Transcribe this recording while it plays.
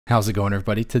How's it going,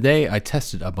 everybody? Today I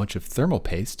tested a bunch of thermal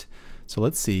paste, so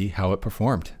let's see how it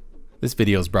performed. This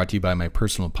video is brought to you by my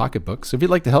personal pocketbook, so if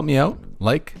you'd like to help me out,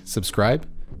 like, subscribe,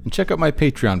 and check out my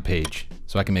Patreon page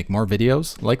so I can make more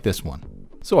videos like this one.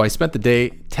 So I spent the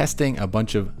day testing a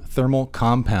bunch of thermal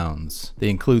compounds. They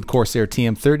include Corsair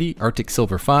TM30, Arctic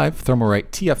Silver 5,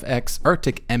 Thermalright TFX,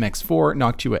 Arctic MX4,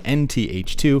 Noctua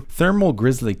NT-H2, Thermal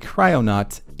Grizzly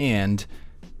Kryonaut, and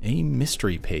a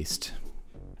mystery paste.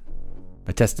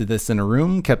 I tested this in a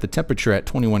room, kept the temperature at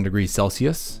 21 degrees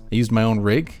Celsius. I used my own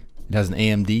rig. It has an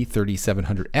AMD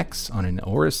 3700X on an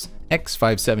Aorus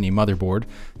X570 motherboard.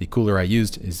 The cooler I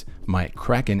used is my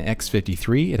Kraken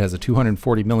X53. It has a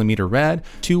 240mm rad,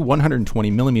 two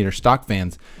 120mm stock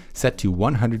fans set to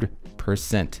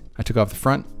 100%. I took off the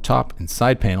front, top, and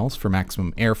side panels for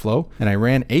maximum airflow, and I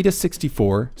ran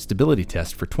AIDA64 stability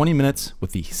test for 20 minutes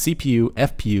with the CPU,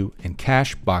 FPU, and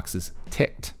cache boxes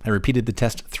ticked. I repeated the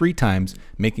test 3 times,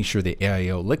 making sure the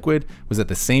AIO liquid was at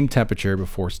the same temperature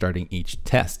before starting each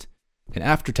test. And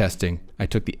after testing, I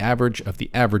took the average of the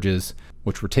averages,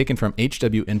 which were taken from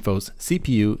HW Info's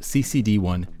CPU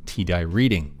CCD1 TDI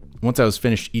reading. Once I was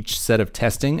finished each set of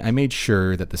testing, I made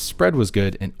sure that the spread was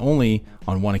good, and only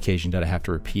on one occasion did I have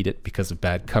to repeat it because of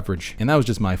bad coverage. And that was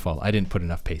just my fault. I didn't put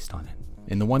enough paste on it.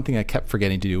 And the one thing I kept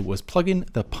forgetting to do was plug in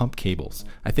the pump cables.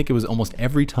 I think it was almost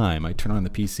every time I turned on the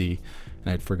PC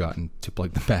and I'd forgotten to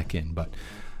plug them back in. But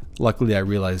luckily I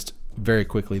realized very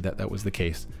quickly that that was the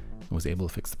case and was able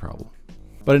to fix the problem.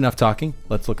 But enough talking,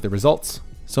 let's look at the results.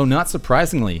 So not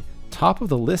surprisingly, top of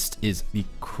the list is the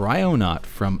Kryonaut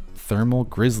from Thermal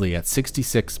Grizzly at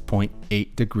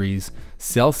 66.8 degrees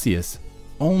Celsius,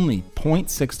 only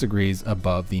 0.6 degrees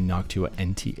above the Noctua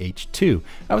NT-H2.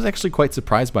 I was actually quite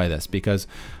surprised by this because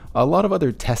a lot of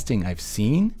other testing I've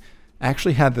seen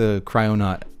actually had the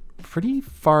Kryonaut pretty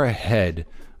far ahead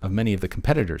of many of the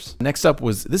competitors. Next up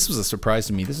this was a surprise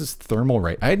to me. This is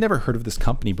Thermalright. I had never heard of this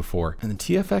company before, and the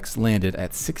TFX landed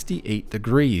at 68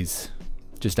 degrees.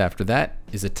 Just after that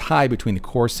is a tie between the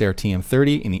Corsair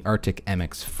TM30 and the Arctic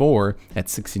MX4 at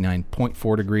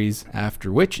 69.4 degrees,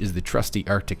 after which is the trusty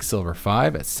Arctic Silver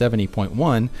 5 at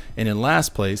 70.1, and in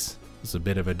last place, this is a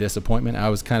bit of a disappointment. I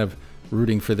was kind of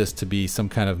rooting for this to be some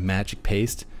kind of magic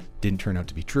paste. Didn't turn out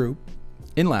to be true.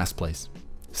 In last place,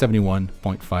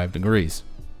 71.5 degrees.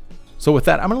 So with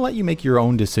that, I'm gonna let you make your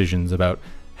own decisions about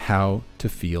how to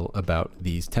feel about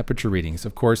these temperature readings.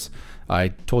 Of course, I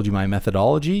told you my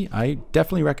methodology. I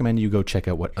definitely recommend you go check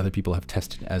out what other people have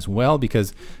tested as well,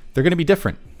 because they're gonna be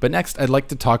different. But next, I'd like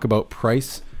to talk about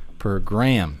price per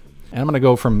gram. And I'm gonna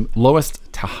go from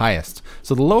lowest to highest.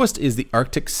 So the lowest is the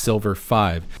Arctic Silver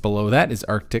 5. Below that is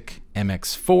Arctic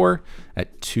MX4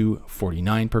 at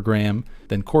 $249 per gram.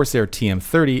 Then Corsair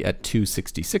TM30 at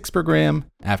 $266 per gram.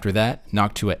 After that,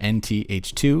 Noctua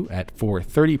NT-H2 at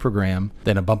 $430 per gram.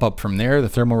 Then a bump up from there, the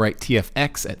Thermalright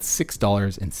TFX at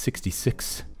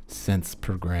 $6.66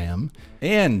 per gram.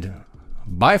 And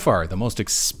by far the most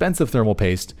expensive thermal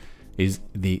paste is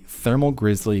the Thermal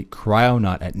Grizzly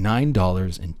Kryonaut at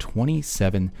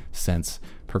 $9.27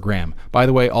 per gram. By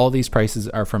the way, all these prices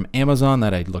are from Amazon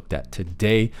that I looked at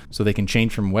today, so they can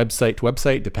change from website to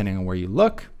website depending on where you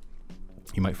look.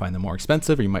 You might find them more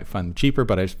expensive or you might find them cheaper,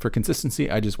 but for consistency,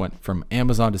 I just went from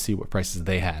Amazon to see what prices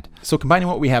they had. So combining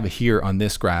what we have here on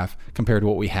this graph compared to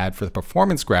what we had for the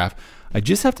performance graph, I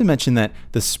just have to mention that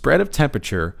the spread of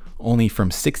temperature only from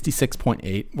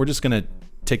 66.8, we're just gonna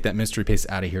take that mystery paste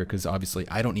out of here because obviously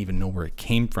I don't even know where it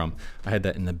came from. I had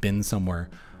that in the bin somewhere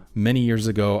many years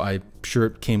ago. I'm sure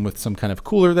it came with some kind of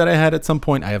cooler that I had at some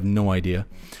point. I have no idea,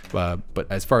 but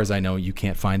as far as I know, you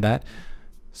can't find that.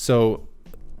 So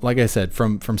like I said,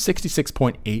 from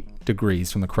 66.8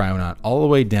 degrees from the Kryonaut all the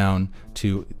way down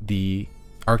to the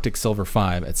Arctic Silver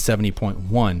 5 at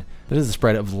 70.1, that is a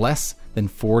spread of less than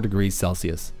 4 degrees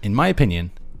Celsius. In my opinion,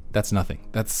 that's nothing.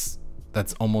 That's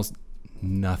almost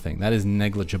nothing. That is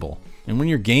negligible. And when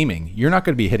you're gaming, you're not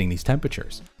going to be hitting these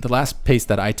temperatures. The last paste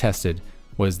that I tested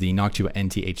was the Noctua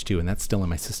NT-H2, and that's still in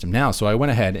my system now. So I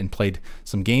went ahead and played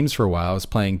some games for a while. I was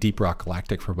playing Deep Rock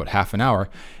Galactic for about half an hour,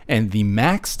 and the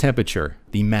max temperature,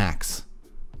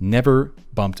 never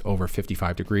bumped over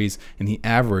 55 degrees, and the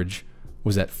average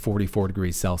was at 44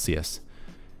 degrees Celsius.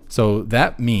 So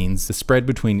that means the spread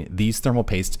between these thermal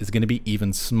pastes is going to be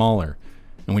even smaller.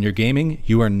 And when you're gaming,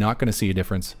 you are not going to see a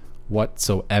difference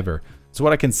whatsoever. So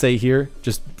what I can say here,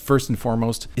 just first and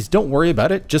foremost, is don't worry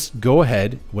about it. Just go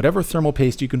ahead, whatever thermal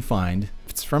paste you can find,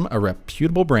 if it's from a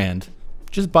reputable brand,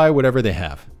 just buy whatever they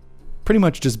have. Pretty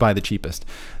much just buy the cheapest.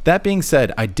 That being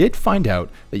said, I did find out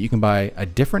that you can buy a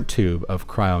different tube of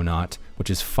Kryonaut, which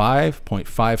is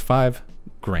 5.55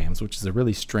 grams, which is a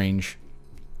really strange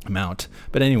amount.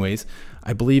 But anyways,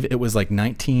 I believe it was like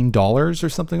 $19 or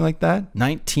something like that.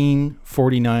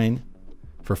 $19.49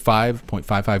 for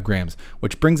 5.55 grams,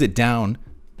 which brings it down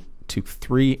to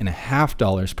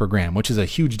 $3.50 per gram, which is a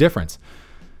huge difference.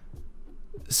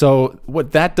 So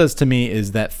what that does to me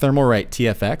is that Thermalright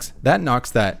TFX, that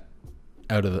knocks that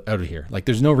out of here. Like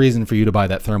there's no reason for you to buy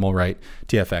that Thermalright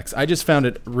TFX. I just found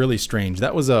it really strange.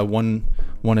 That was a one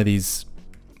of these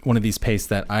pastes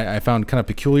that I found kind of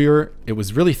peculiar. It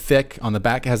was really thick. On the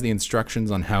back it has the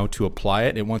instructions on how to apply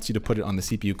it. It wants you to put it on the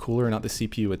CPU cooler, not the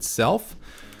CPU itself.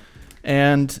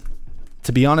 And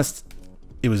to be honest,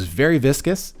 it was very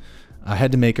viscous. I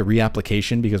had to make a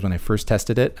reapplication because when I first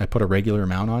tested it, I put a regular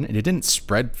amount on and it didn't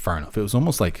spread far enough. It was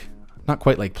almost like, not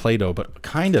quite like Play-Doh, but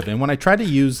kind of. And when I tried to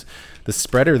use the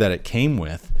spreader that it came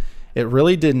with, it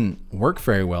really didn't work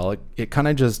very well. It kind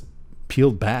of just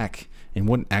peeled back and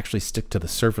wouldn't actually stick to the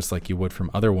surface like you would from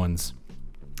other ones.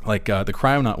 Like the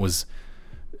Kryonaut was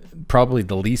probably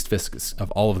the least viscous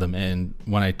of all of them. And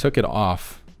when I took it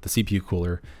off the CPU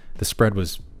cooler, the spread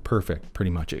was perfect,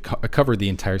 pretty much. It covered the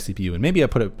entire CPU, and maybe I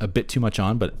put a bit too much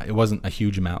on, but it wasn't a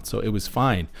huge amount, so it was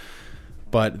fine.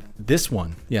 But this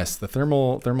one, yes, the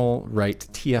Thermalright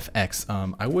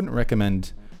TFX, I wouldn't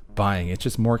recommend buying. It's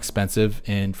just more expensive,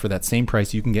 and for that same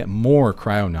price, you can get more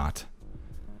Kryonaut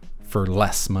for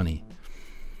less money.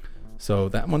 So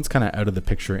that one's kind of out of the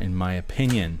picture in my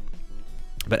opinion.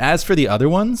 But as for the other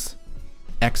ones,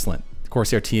 excellent.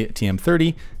 Corsair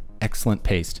TM30, excellent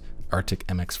paste. Arctic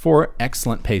MX4,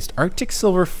 excellent paste. Arctic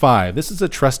Silver 5, this is a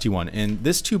trusty one. And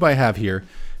this tube I have here,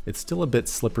 it's still a bit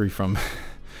slippery from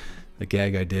the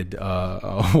gag I did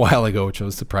a while ago, which I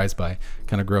was surprised by,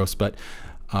 kind of gross. But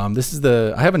this is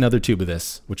I have another tube of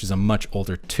this, which is a much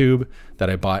older tube that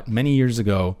I bought many years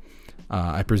ago.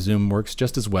 I presume works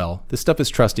just as well. This stuff is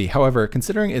trusty. However,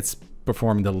 considering it's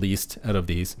performed the least out of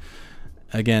these,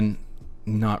 again,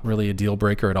 not really a deal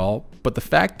breaker at all, but the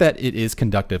fact that it is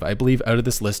conductive, I believe out of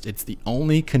this list, it's the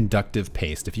only conductive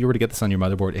paste. If you were to get this on your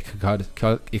motherboard,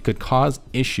 it could cause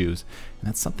issues, and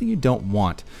that's something you don't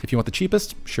want. If you want the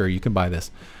cheapest, sure, you can buy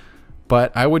this,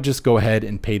 but I would just go ahead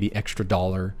and pay the extra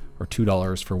 $1 or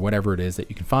 $2 for whatever it is that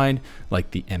you can find,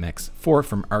 like the MX4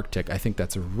 from Arctic. I think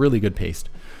that's a really good paste.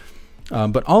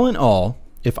 But all in all,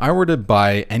 if I were to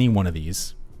buy any one of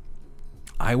these,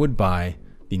 I would buy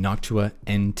the Noctua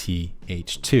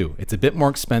NT-H2. It's a bit more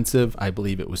expensive. I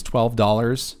believe it was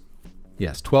 $12.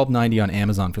 Yes, $12.90 on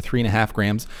Amazon for 3.5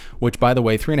 grams, which by the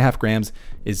way, 3.5 grams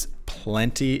is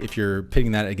plenty. If you're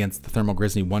pitting that against the Thermal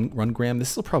Grizzly 1 gram,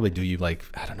 this will probably do you like,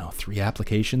 I don't know, 3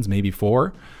 applications, maybe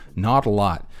 4, not a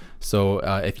lot. So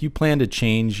if you plan to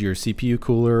change your CPU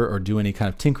cooler or do any kind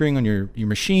of tinkering on your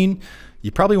machine,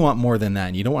 you probably want more than that.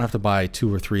 And you don't want to have to buy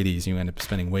 2 or 3 of these. You end up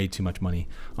spending way too much money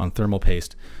on thermal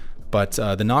paste. But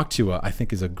the Noctua, I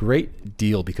think, is a great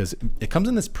deal because it comes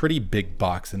in this pretty big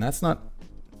box, and that's not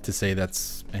to say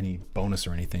that's any bonus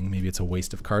or anything. Maybe it's a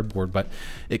waste of cardboard, but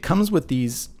it comes with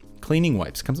these cleaning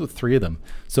wipes. It comes with 3 of them.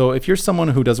 So if you're someone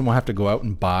who doesn't want to have to go out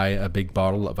and buy a big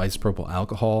bottle of isopropyl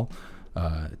alcohol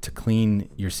to clean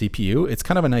your CPU, it's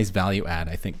kind of a nice value add,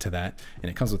 I think, to that. And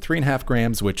it comes with 3.5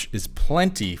 grams, which is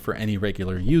plenty for any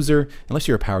regular user. Unless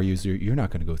you're a power user, you're not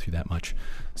going to go through that much.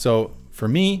 So for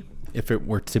me, if it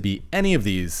were to be any of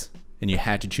these and you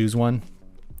had to choose one,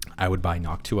 I would buy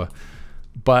Noctua.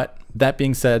 But that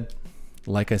being said,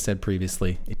 like I said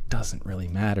previously, it doesn't really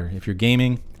matter. If you're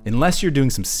gaming, unless you're doing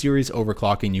some serious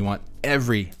overclocking, you want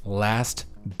every last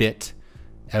bit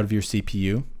out of your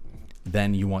CPU,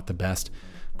 then you want the best.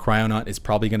 Kryonaut is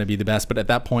probably going to be the best, but at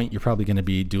that point, you're probably going to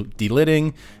be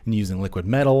delitting and using liquid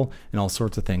metal and all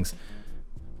sorts of things.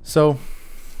 So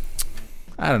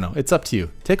I don't know, it's up to you.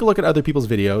 Take a look at other people's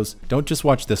videos. Don't just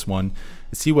watch this one.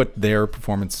 See what their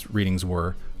performance readings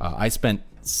were. I spent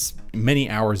many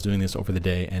hours doing this over the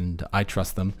day and I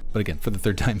trust them. But again, for the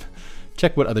 3rd time,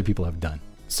 check what other people have done.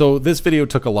 So this video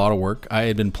took a lot of work. I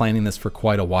had been planning this for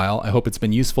quite a while. I hope it's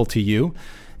been useful to you.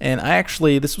 And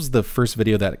this was the first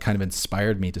video that kind of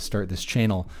inspired me to start this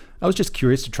channel. I was just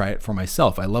curious to try it for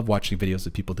myself. I love watching videos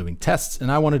of people doing tests,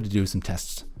 and I wanted to do some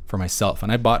tests for myself.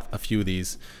 And I bought a few of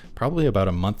these probably about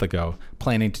a month ago,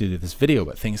 planning to do this video,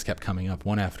 but things kept coming up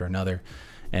one after another,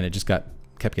 and it just kept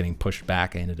getting pushed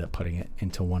back. I ended up putting it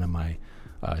into one of my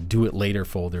do it later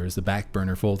folders, the back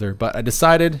burner folder. But I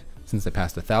decided, since I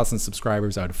passed 1,000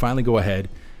 subscribers, I would finally go ahead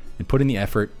and put in the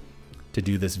effort to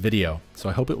do this video. So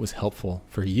I hope it was helpful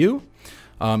for you.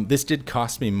 This did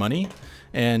cost me money,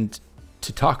 and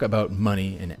to talk about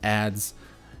money and ads,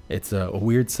 it's a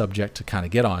weird subject to kind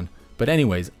of get on. But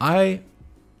anyways, I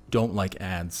don't like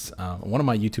ads. One of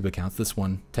my YouTube accounts, this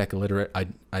one, Tech Illiterate,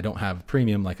 I don't have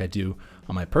premium like I do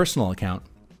on my personal account.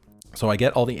 So I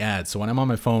get all the ads. So when I'm on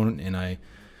my phone and I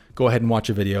go ahead and watch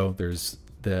a video, there's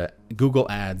the Google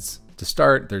ads to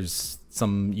start. There's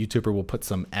some YouTuber will put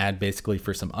some ad basically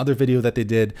for some other video that they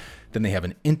did. Then they have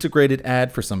an integrated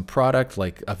ad for some product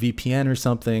like a VPN or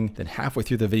something. Then halfway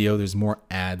through the video, there's more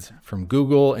ads from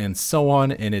Google and so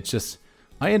on. And it's just,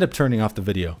 I end up turning off the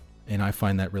video and I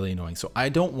find that really annoying. So I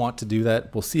don't want to do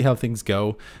that. We'll see how things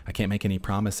go. I can't make any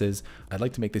promises. I'd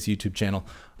like to make this YouTube channel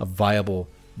a viable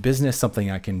business, something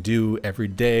I can do every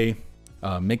day,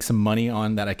 make some money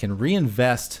on that I can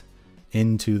reinvest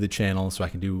into the channel so I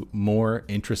can do more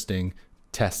interesting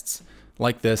tests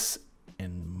like this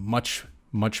and much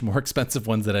more expensive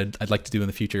ones that I'd like to do in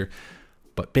the future.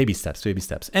 But baby steps, baby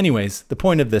steps. Anyways, the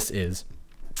point of this is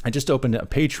I just opened a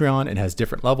Patreon. It has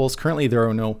different levels. Currently, there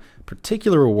are no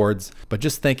particular rewards, but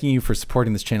just thanking you for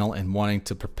supporting this channel and wanting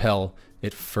to propel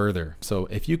it further. So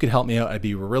if you could help me out, I'd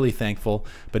be really thankful.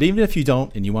 But even if you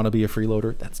don't and you want to be a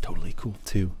freeloader, that's totally cool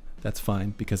too. That's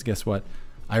fine, because guess what?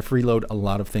 I freeload a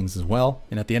lot of things as well.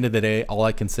 And at the end of the day, all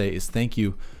I can say is thank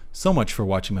you so much for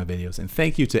watching my videos. And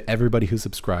thank you to everybody who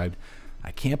subscribed.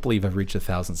 I can't believe I've reached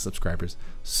 1,000 subscribers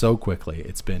so quickly.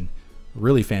 It's been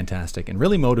really fantastic and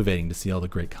really motivating to see all the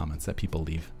great comments that people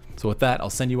leave. So with that, I'll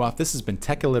send you off. This has been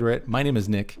Tech Illiterate. My name is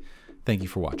Nick. Thank you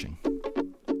for watching.